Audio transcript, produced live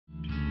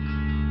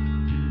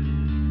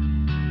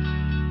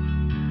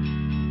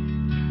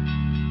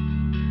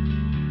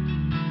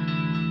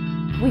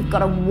We've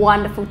got a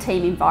wonderful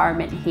team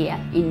environment here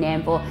in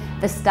Nambour.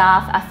 The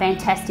staff are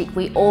fantastic.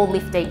 We all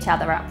lift each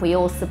other up. We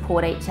all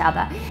support each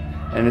other.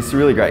 And it's a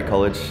really great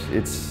college.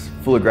 It's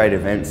full of great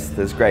events.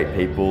 There's great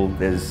people.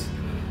 There's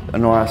a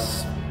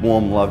nice,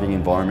 warm, loving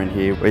environment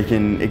here where you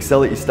can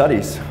excel at your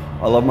studies.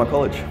 I love my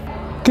college.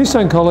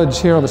 Keystone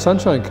College here on the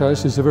Sunshine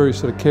Coast is a very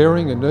sort of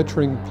caring and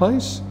nurturing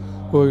place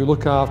where we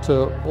look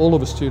after all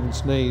of a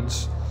students'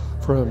 needs,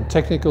 from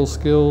technical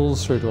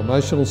skills through to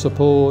emotional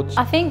support.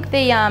 I think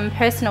the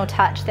personal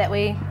touch that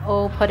we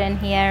all put in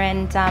here,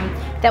 and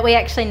that we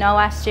actually know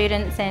our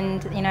students,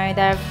 and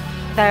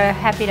they're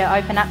happy to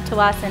open up to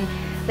us and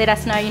let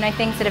us know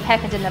things that have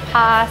happened in the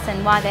past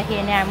and why they're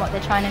here now and what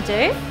they're trying to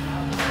do.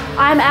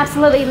 I'm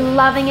absolutely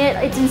loving it.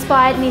 It's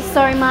inspired me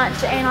so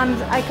much, and I'm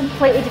a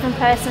completely different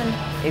person.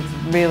 It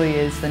really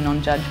is the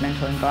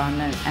non-judgmental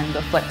environment and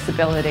the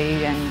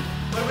flexibility, and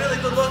we're really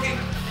good looking.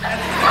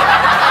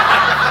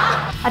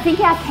 I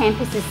think our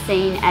campus is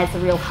seen as a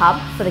real hub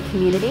for the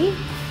community,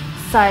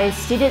 so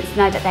students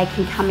know that they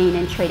can come in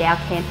and treat our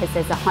campus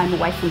as a home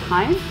away from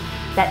home,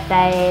 that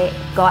they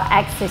got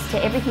access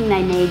to everything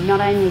they need, not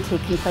only to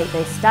complete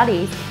their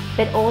studies,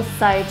 but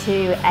also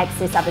to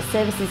access other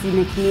services in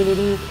the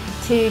community,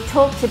 to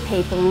talk to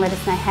people and let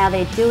us know how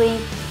they're doing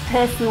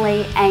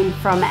personally and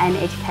from an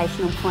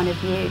educational point of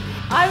view.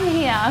 I'm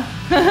here.